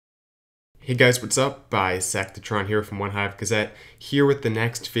Hey guys, what's up? Bisectatron here from OneHive Gazette, here with the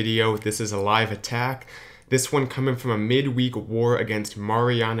next video. This is a live attack. This one coming from a midweek war against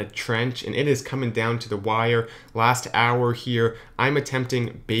Mariana Trench, and it is coming down to the wire. Last hour here, I'm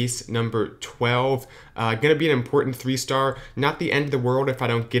attempting base number 12. Gonna be an important 3-star. Not the end of the world if I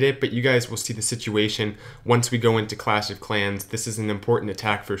don't get it, but you guys will see the situation once we go into Clash of Clans. This is an important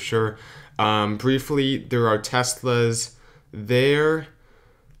attack for sure. Briefly, there are Teslas there.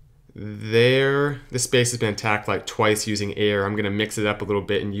 This base has been attacked like twice using air. I'm gonna mix it up a little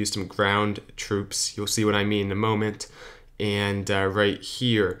bit and use some ground troops. You'll see what I mean in a moment. And right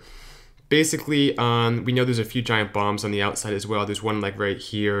here, basically, we know there's a few giant bombs on the outside as well. There's one like right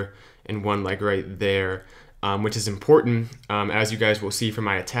here and one like right there, which is important, as you guys will see from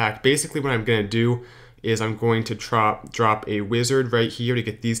my attack. Basically, what I'm gonna do is I'm going to drop a wizard right here to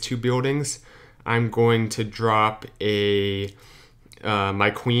get these two buildings. I'm going to drop my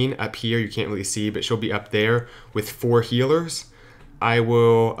queen up here. You can't really see, but she'll be up there with 4 healers. I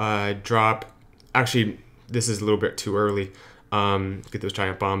will drop, actually this is a little bit too early, get those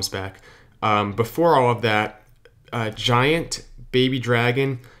giant bombs back. Before all of that, giant baby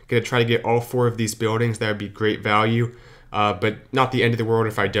dragon, gonna try to get all 4 of these buildings. That would be great value, but not the end of the world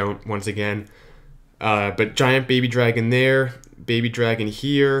if I don't, once again. But giant baby dragon there, baby dragon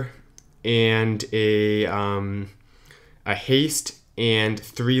here, and a haste and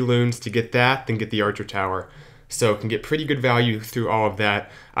 3 loons to get that, then get the archer tower. So can get pretty good value through all of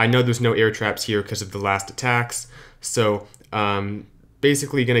that. I know there's no air traps here because of the last attacks. So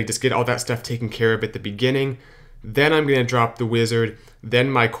basically gonna just get all that stuff taken care of at the beginning. Then I'm gonna drop the wizard,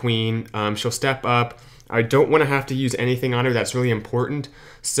 then my queen. She'll step up. I don't wanna have to use anything on her. That's really important.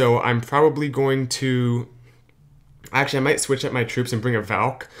 So I'm probably going to, actually I might switch up my troops and bring a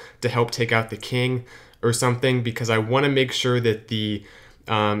Valk to help take out the king or something, because I want to make sure that the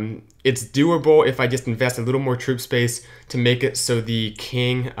it's doable if I just invest a little more troop space to make it so the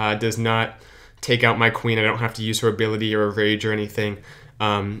king does not take out my queen. I don't have to use her ability or a rage or anything.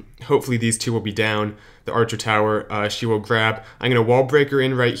 Hopefully these two will be down. The archer tower she will grab. I'm going to wall break her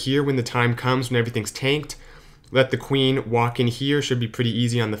in right here when the time comes, when everything's tanked. Let the queen walk in here. Should be pretty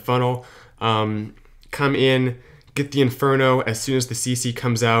easy on the funnel. Come in, get the inferno as soon as the CC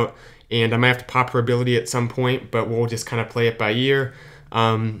comes out. And I might have to pop her ability at some point, but we'll just kind of play it by ear.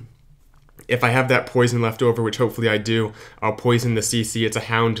 If I have that poison left over, which hopefully I do, I'll poison the CC. It's a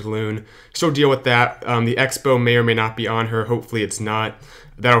hound loon. She'll deal with that. The expo may or may not be on her. Hopefully it's not.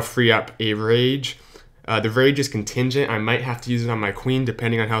 That'll free up a rage. The rage is contingent. I might have to use it on my queen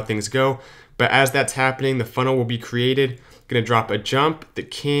depending on how things go. But as that's happening, the funnel will be created. I'm gonna drop a jump, the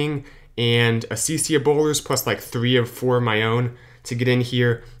king, and a CC of bowlers plus like 3 of 4 of my own to get in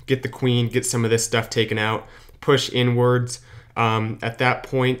here, get the queen, get some of this stuff taken out, push inwards. At that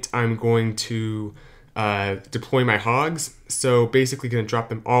point, I'm going to deploy my hogs. So basically going to drop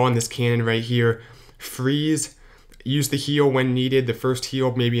them all on this cannon right here, freeze, use the heal when needed. The first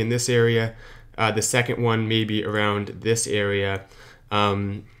heal maybe in this area, the second one maybe around this area,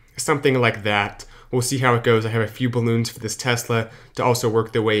 something like that. We'll see how it goes. I have a few balloons for this Tesla to also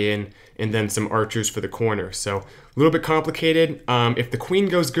work their way in, and then some archers for the corner. So a little bit complicated. If the queen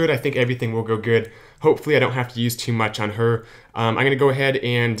goes good, I think everything will go good. Hopefully I don't have to use too much on her. I'm gonna go ahead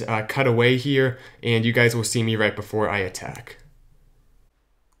and cut away here, and you guys will see me right before I attack.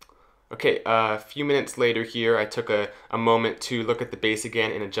 Okay, a few minutes later here, I took a moment to look at the base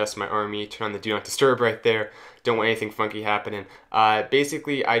again and adjust my army, turn on the do not disturb right there. Don't want anything funky happening.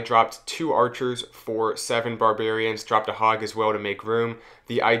 Basically, I dropped 2 archers for 7 barbarians, dropped a hog as well to make room.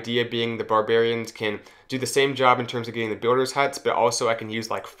 The idea being the barbarians can do the same job in terms of getting the builders' huts, but also I can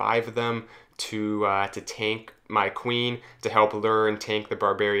use like 5 of them to tank my queen, to help lure and tank the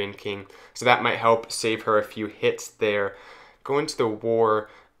barbarian king. So that might help save her a few hits there. Going to the war,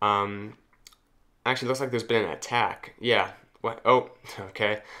 actually looks like there's been an attack. Yeah, what? Oh,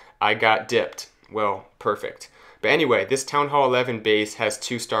 okay. I got dipped. Well, perfect. But anyway, this Town Hall 11 base has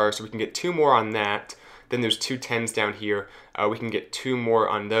 2 stars, so we can get 2 more on that. Then there's 2 10s down here. We can get 2 more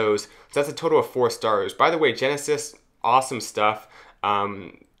on those. So that's a total of 4 stars. By the way, Genesis, awesome stuff.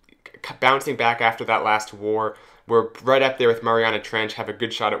 Bouncing back after that last war. We're right up there with Mariana Trench, have a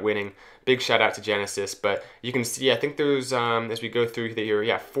good shot at winning. Big shout out to Genesis. But you can see, I think there's, as we go through here,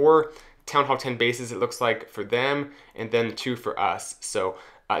 yeah, 4 Town Hall 10 bases it looks like for them, and then 2 for us. So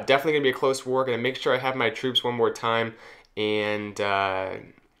definitely going to be a close war. Going to make sure I have my troops one more time. And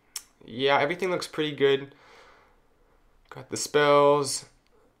yeah, everything looks pretty good. Got the spells.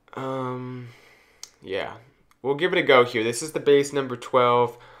 Yeah, we'll give it a go here. This is the base number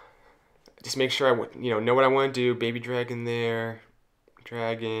 12. Just make sure I know what I want to do. Baby dragon there.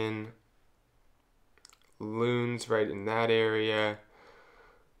 Dragon. loons right in that area.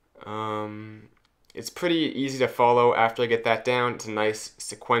 It's pretty easy to follow after I get that down. It's a nice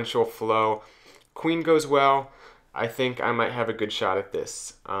sequential flow. Queen goes well. I think I might have a good shot at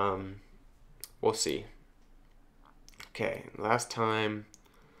this. We'll see. Okay, last time.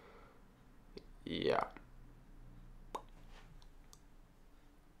 Yeah.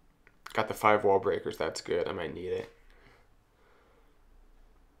 Got the 5 wall breakers. That's good. I might need it.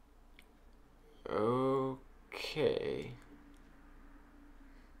 Okay.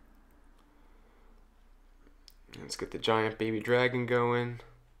 Let's get the giant baby dragon going.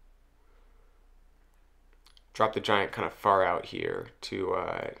 Drop the giant kind of far out here to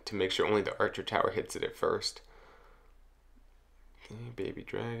make sure only the archer tower hits it at first. Okay, baby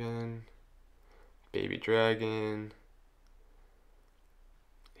dragon. Baby dragon.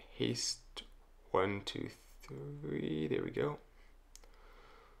 Haste. 1, 2, 3. There we go.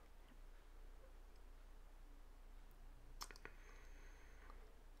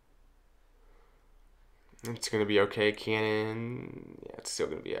 It's going to be okay. Cannon. Yeah, it's still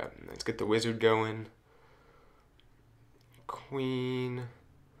going to be up. Let's get the wizard going. Queen.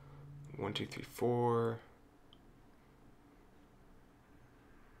 1, 2, 3, 4.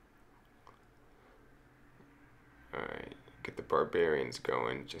 Alright. Get the barbarians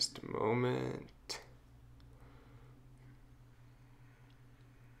going. Just a moment.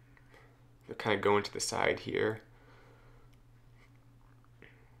 They're kind of going to the side here.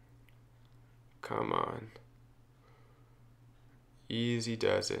 Come on. Easy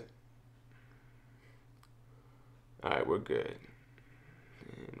does it. Alright, we're good.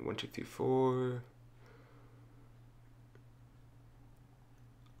 And 1, 2, 3, 4.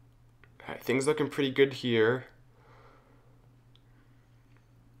 Alright, things looking pretty good here.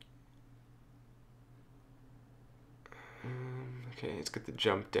 Okay, let's get the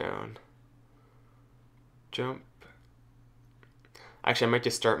jump down. Jump. Actually, I might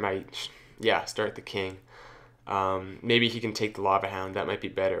just start my... Yeah, start the king. Maybe he can take the lava hound. That might be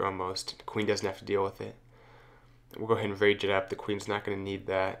better almost. The queen doesn't have to deal with it. We'll go ahead and rage it up. The queen's not going to need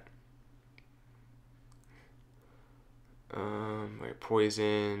that. Right,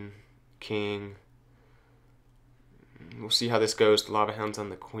 poison, king. We'll see how this goes. The lava hound's on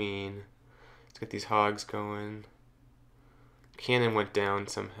the queen. Let's get these hogs going. Cannon went down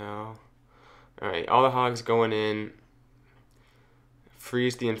somehow. Alright, all the hogs going in.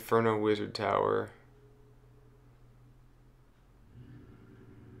 Freeze the Inferno Wizard Tower.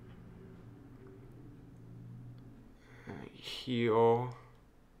 Heal.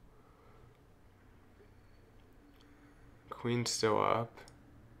 Queen's still up.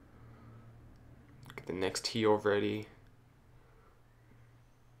 Get the next heal ready.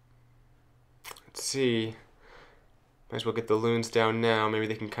 Let's see. Might as well get the loons down now. Maybe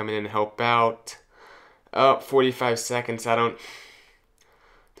they can come in and help out. Oh, 45 seconds. I don't...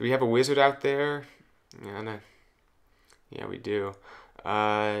 Do we have a wizard out there? Yeah, no. Yeah, we do.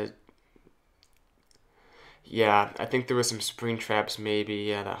 Yeah, I think there was some spring traps maybe.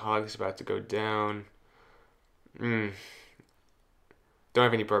 Yeah, that hog's about to go down. Don't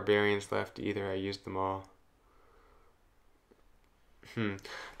have any barbarians left either. I used them all.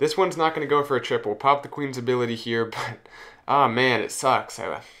 This one's not going to go for a triple. Pop the queen's ability here, but... Oh, man, it sucks.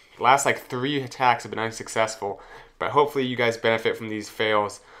 The last, 3 attacks have been unsuccessful. But hopefully you guys benefit from these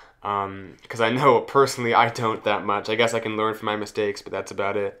fails. Because I know, personally, I don't that much. I guess I can learn from my mistakes, but that's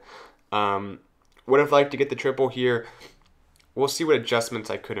about it. Would have liked to get the triple here. We'll see what adjustments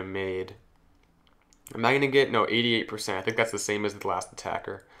I could have made. Am I going to get... No, 88%. I think that's the same as the last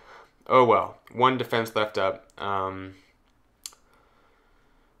attacker. Oh, well. 1 defense left up.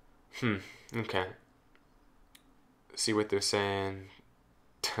 Okay. See what they're saying.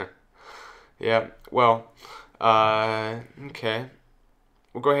 Yeah, well, okay.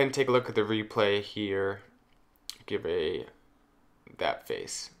 We'll go ahead and take a look at the replay here. Give that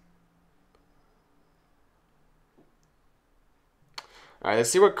face. Alright, let's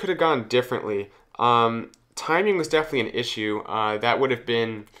see what could have gone differently. Timing was definitely an issue. That would have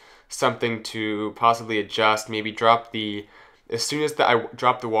been something to possibly adjust. Maybe drop the... As soon as I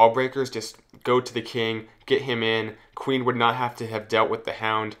drop the wall breakers, just go to the king, get him in. Queen would not have to have dealt with the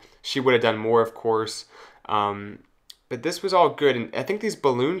hound. She would have done more, of course. But this was all good. And I think these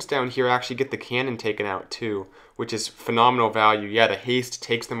balloons down here actually get the cannon taken out too, which is phenomenal value. Yeah, the haste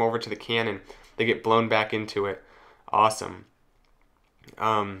takes them over to the cannon. They get blown back into it. Awesome.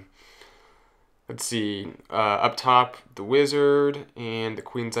 Let's see. Up top, the wizard, and the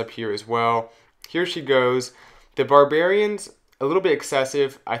queen's up here as well. Here she goes. The barbarians... A little bit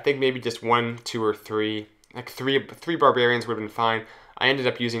excessive. I think maybe just 1, 2, or 3. Like three barbarians would have been fine. I ended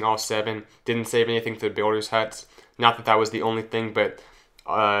up using all 7. Didn't save anything for the builders' huts. Not that that was the only thing, but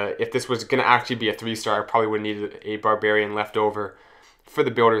if this was going to actually be a 3-star, I probably would have needed a Barbarian left over for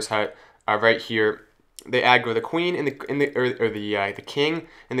the builder's hut. Right here, they aggro the queen and the king,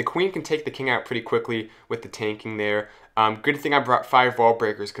 and the queen can take the king out pretty quickly with the tanking there. Good thing I brought 5 wall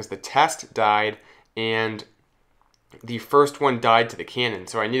breakers because the test died and the first one died to the cannon,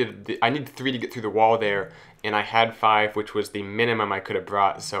 so I needed 3 to get through the wall there, and I had 5, which was the minimum I could have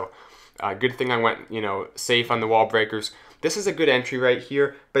brought. So good thing I went, safe on the wall breakers. This is a good entry right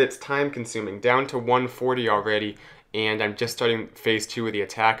here, but it's time consuming. Down to 140 already, and I'm just starting phase 2 of the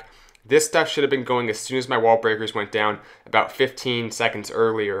attack. This stuff should have been going as soon as my wall breakers went down, about 15 seconds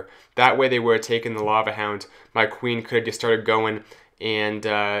earlier. That way they would have taken the lava hound. My queen could have just started going, and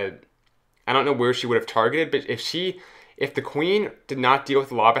I don't know where she would have targeted, but if the queen did not deal with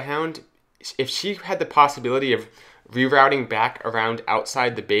the lava hound, if she had the possibility of rerouting back around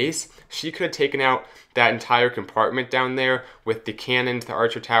outside the base, she could have taken out that entire compartment down there with the cannons, the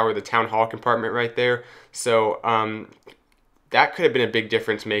archer tower, the town hall compartment right there. So that could have been a big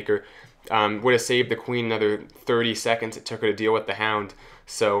difference maker. Would have saved the queen another 30 seconds it took her to deal with the hound.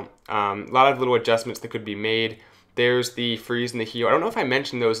 So a lot of little adjustments that could be made. There's the freeze and the heal. I don't know if I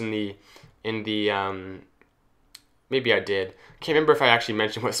mentioned those in the maybe I did. Can't remember if I actually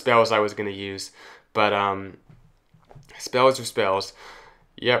mentioned what spells I was going to use, but spells are spells.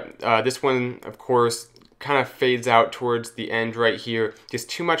 Yep, this one, of course, kind of fades out towards the end right here. Just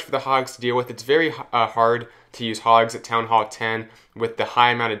too much for the hogs to deal with. It's very hard to use hogs at Town Hall 10 with the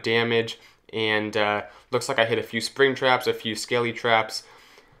high amount of damage, and looks like I hit a few spring traps, a few scaly traps.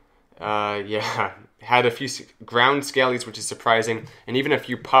 Yeah, had a few ground scalies, which is surprising, and even a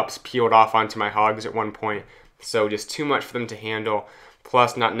few pups peeled off onto my hogs at one point. So just too much for them to handle,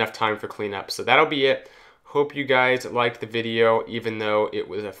 plus not enough time for cleanup. So that'll be it. Hope you guys liked the video, even though it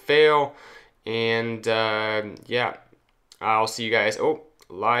was a fail. And yeah, I'll see you guys. Oh,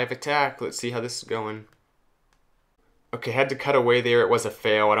 live attack. Let's see how this is going. Okay, had to cut away there. It was a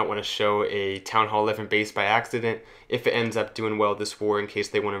fail. I don't want to show a Town Hall 11 base by accident if it ends up doing well this war in case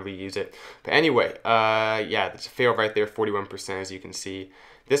they want to reuse it. But anyway, yeah, that's a fail right there, 41% as you can see.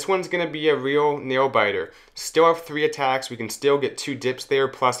 This one's going to be a real nail biter. Still have 3 attacks. We can still get 2 dips there,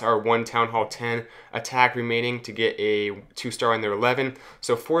 plus our 1 Town Hall 10 attack remaining to get a 2-star on their 11.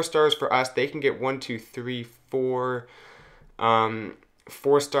 So 4 stars for us. They can get 1, 2, 3, 4...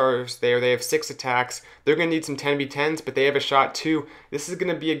 4 stars there. They have 6 attacks. They're going to need some 10v10s, but they have a shot too. This is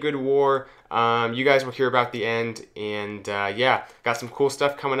going to be a good war. You guys will hear about the end. And yeah, got some cool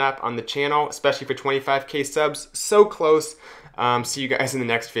stuff coming up on the channel, especially for 25k subs. So close. See you guys in the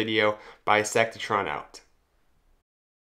next video. Bisectatron out.